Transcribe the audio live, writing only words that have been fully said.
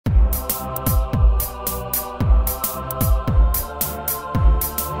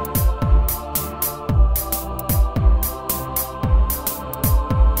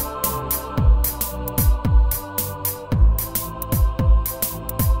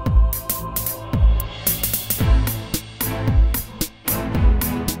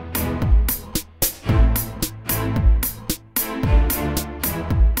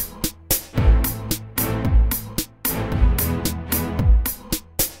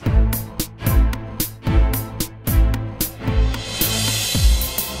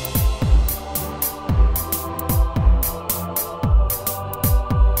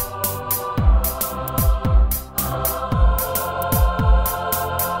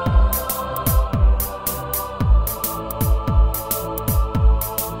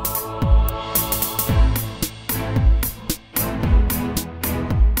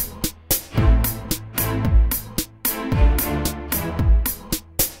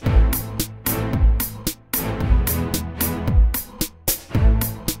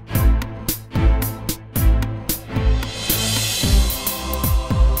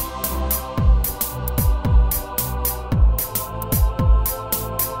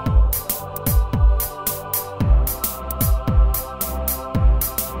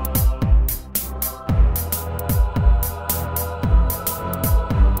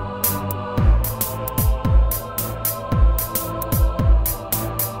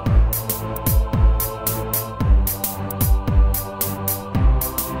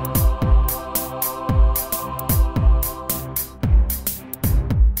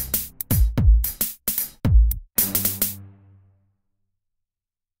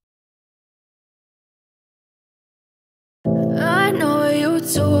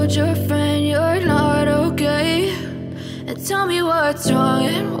told your friend you're not okay? And tell me what's wrong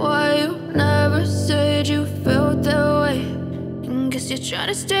and why you never said you felt that way. And guess you're trying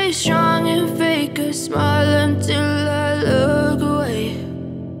to stay strong and fake a smile until I look away.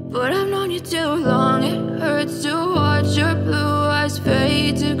 But I've known you too long, it hurts to watch your blue eyes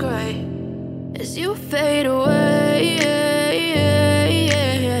fade to gray as you fade away,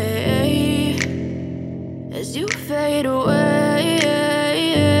 as you fade away.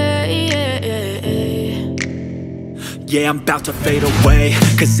 Yeah, I'm about to fade away,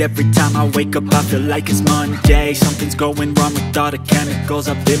 cause every time I wake up I feel like it's Monday. Something's going wrong with all the chemicals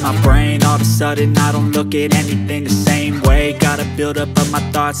up in my brain. All of a sudden I don't look at anything the same way. Got a buildup of my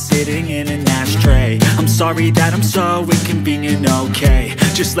thoughts sitting in an ashtray. I'm sorry that I'm so inconvenient, okay?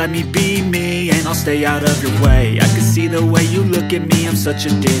 Just let me be me and I'll stay out of your way. I can see the way you look at me, I'm such a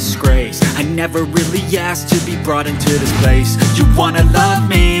disgrace. I never really asked to be brought into this place. You wanna love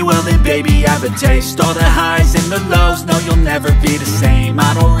me? Well then baby, have a taste. All the highs and the lows, no, you'll never be the same.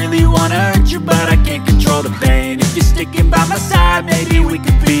 I don't really wanna hurt you, but I can't control the pain. If you're sticking by my side, maybe we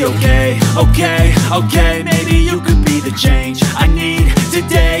could be okay. Okay, maybe you could be the change I need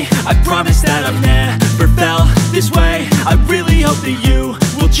today. I promise that I've never felt this way. I really hope that you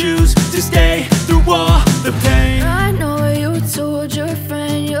will choose to stay through all the pain. I know you told your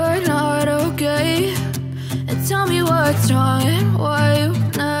friend you're not okay. And tell me what's wrong and why you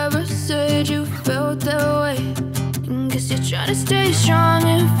never said you felt that way. Guess you're trying to stay strong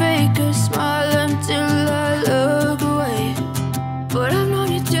and fake a smile until I look away. But I've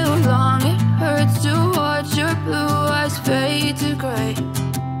known you too long, it hurts to watch your blue eyes fade to gray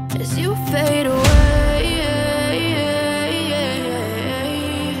as you fade away,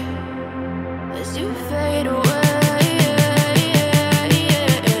 as you fade away,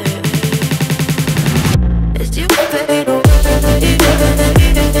 as you fade away.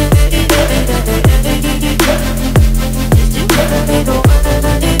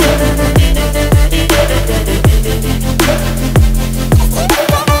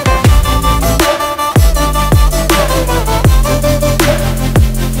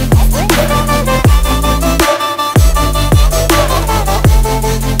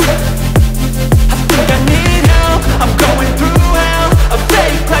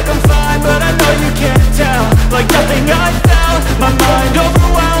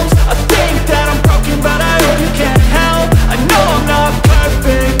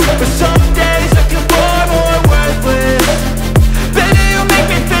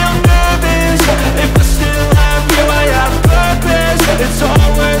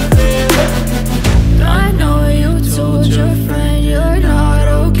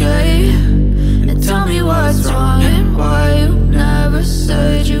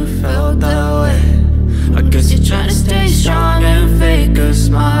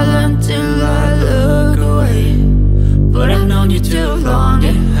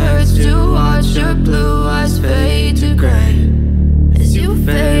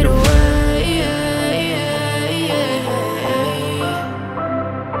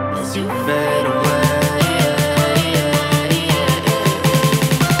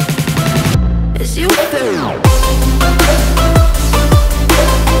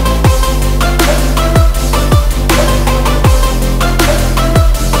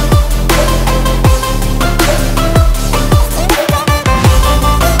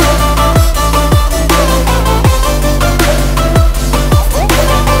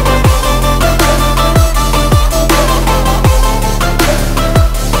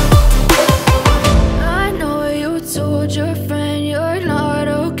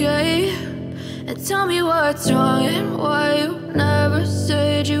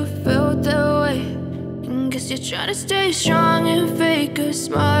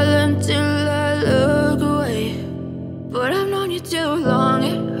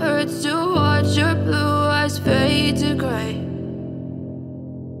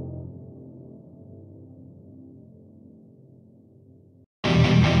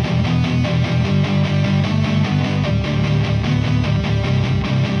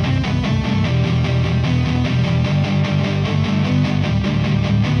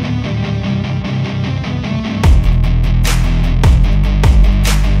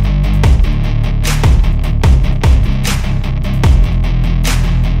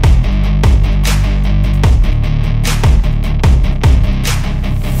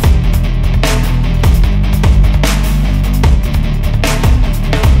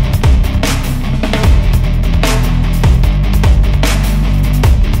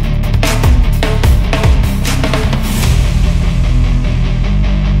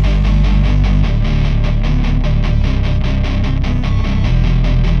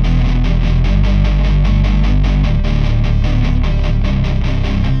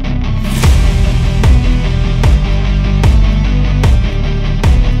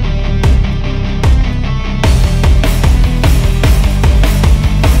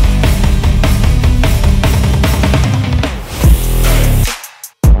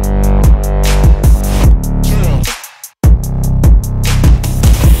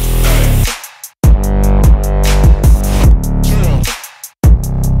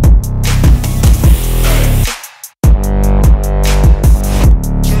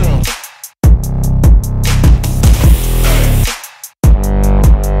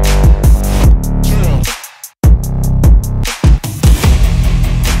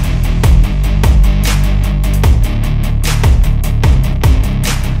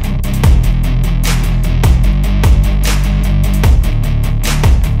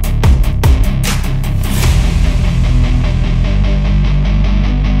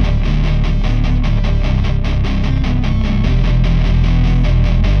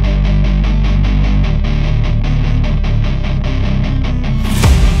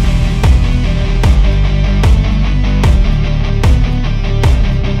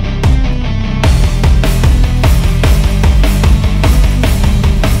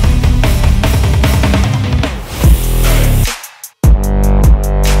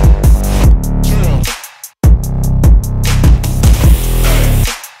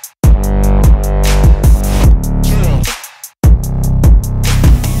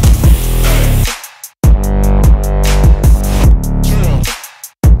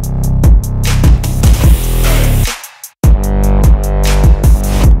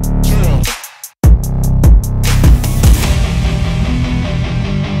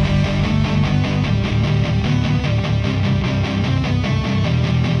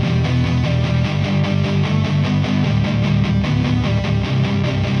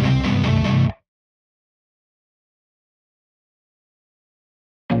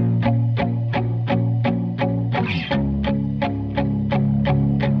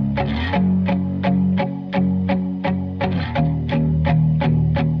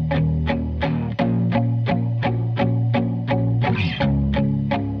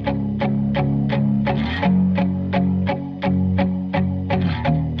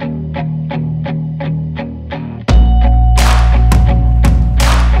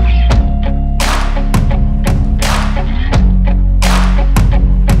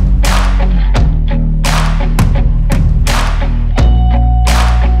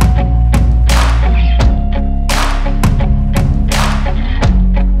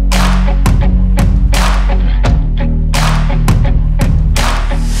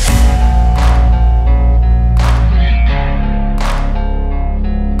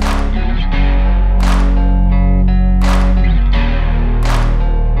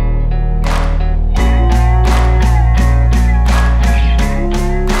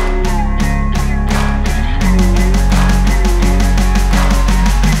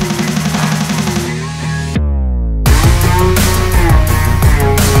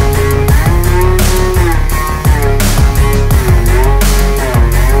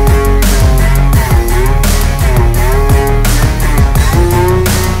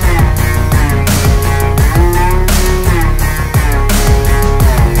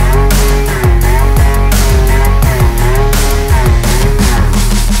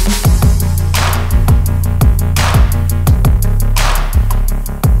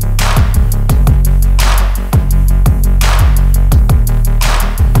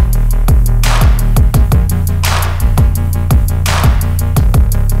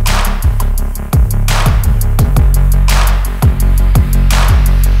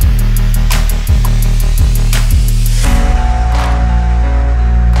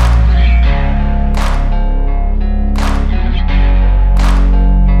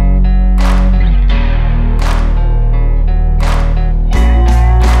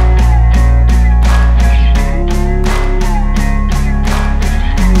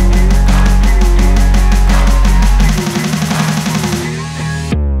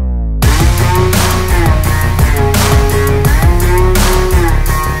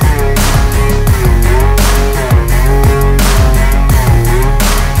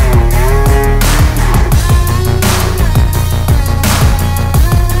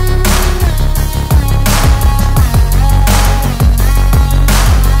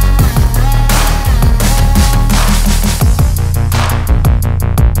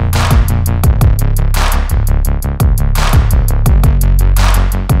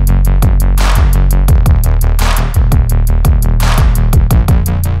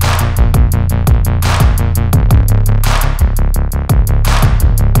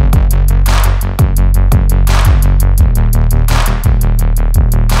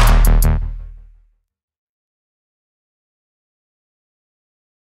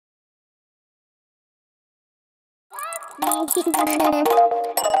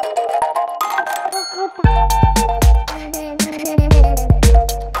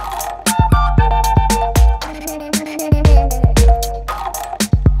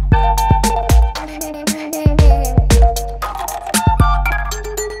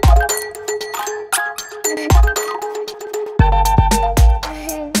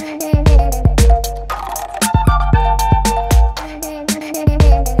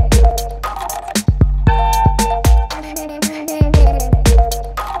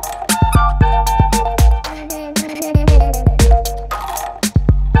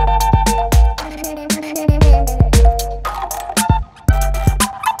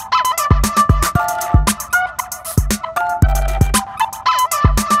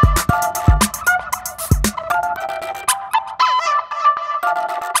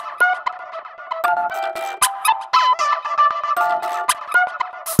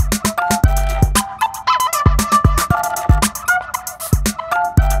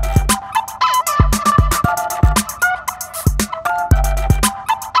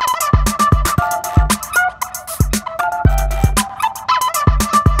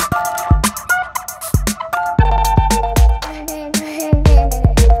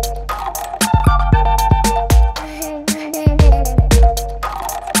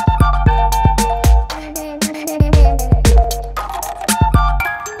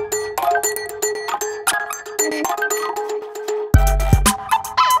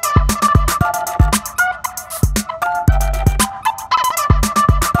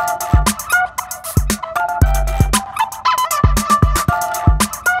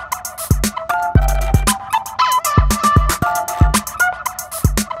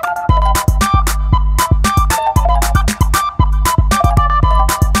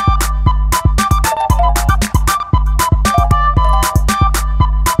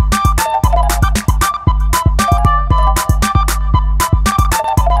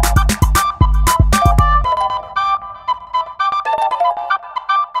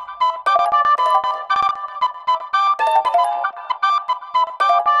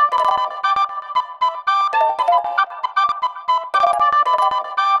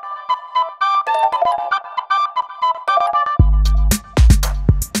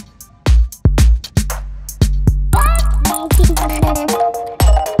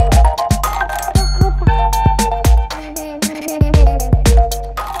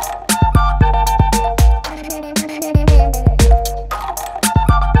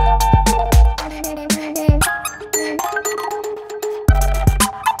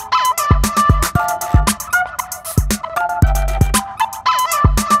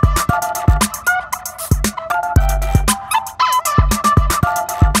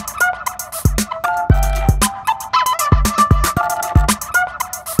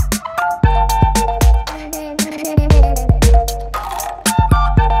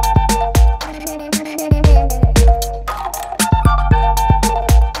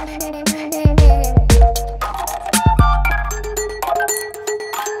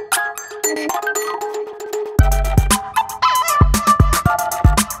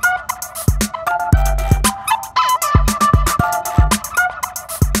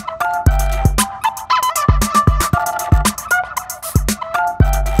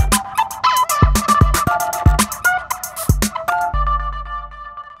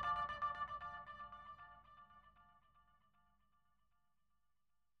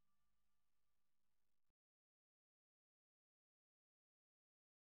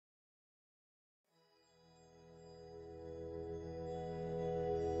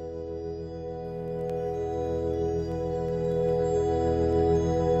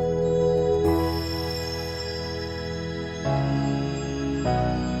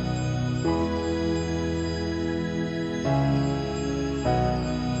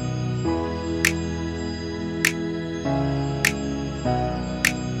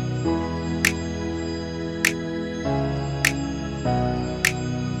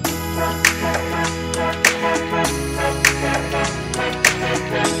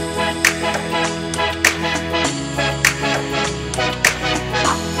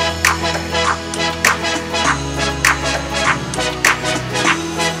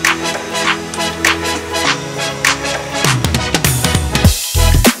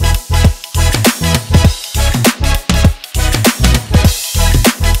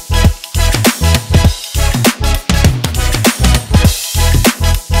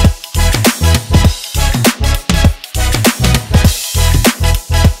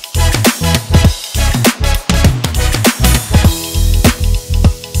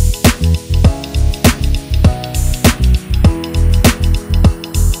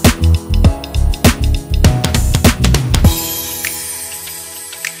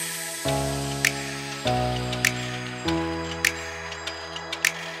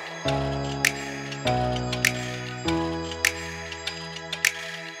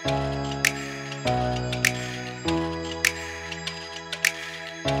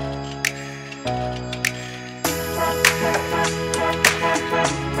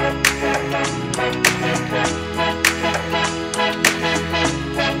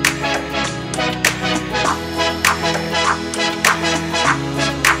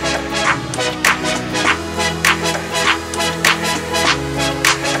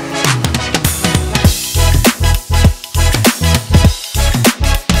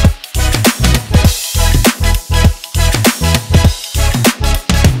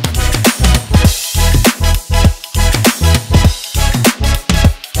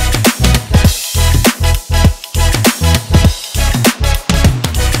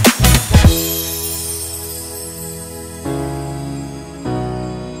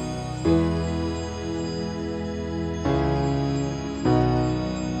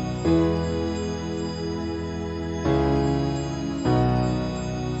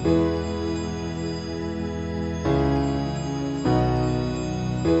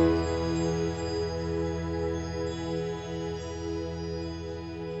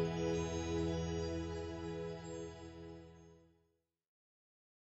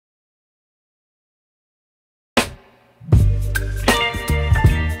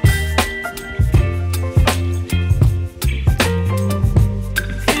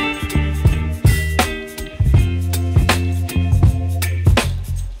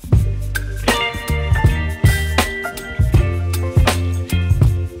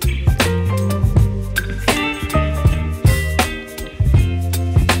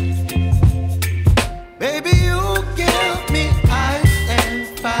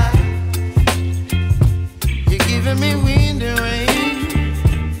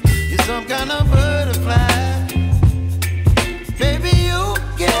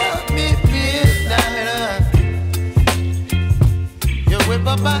 whip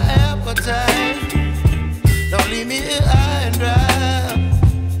up my appetite. Don't leave me here high and dry.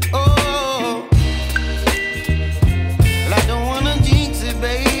 Oh, well, I don't wanna jinx it,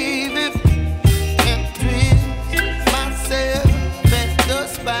 baby, and twist myself at the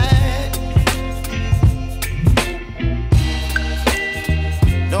spine.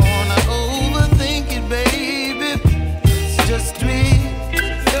 Don't wanna overthink it, baby. It's just twist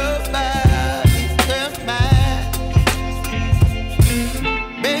your body and mine.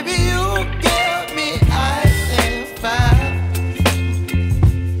 Baby, you give me ice and fire.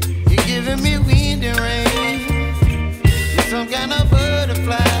 You're giving me wind and rain. You're some kind of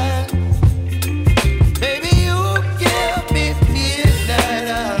butterfly. Baby, you give me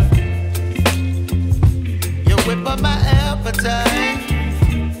midnight. You whip up my appetite.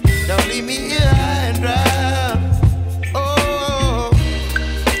 Don't leave me here high and dry. Oh,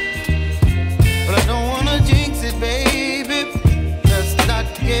 but I don't wanna jinx it, baby. Let's not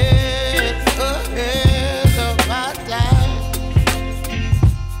get ahead of my time.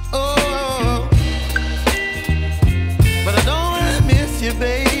 Oh, but I don't wanna miss you,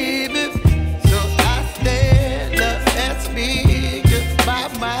 baby. So I stand up and speak my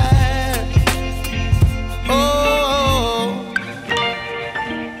mind. Oh.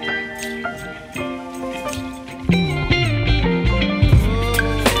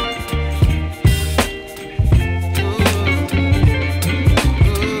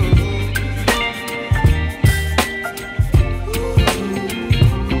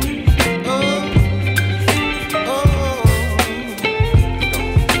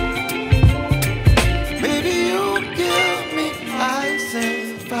 Baby, you give me ice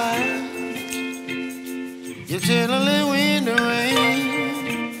and fire. You're chilling wind and rain.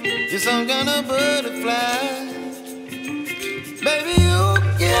 You're some kind of butterfly. Baby, you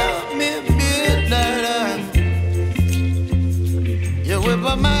give me midnight. You whip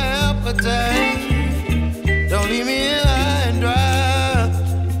up my appetite. Don't leave me here high and dry.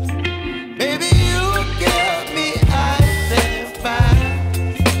 Baby, you give me ice and fire.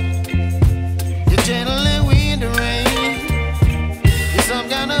 You're channeling wind and rain. You're some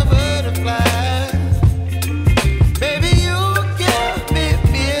kind of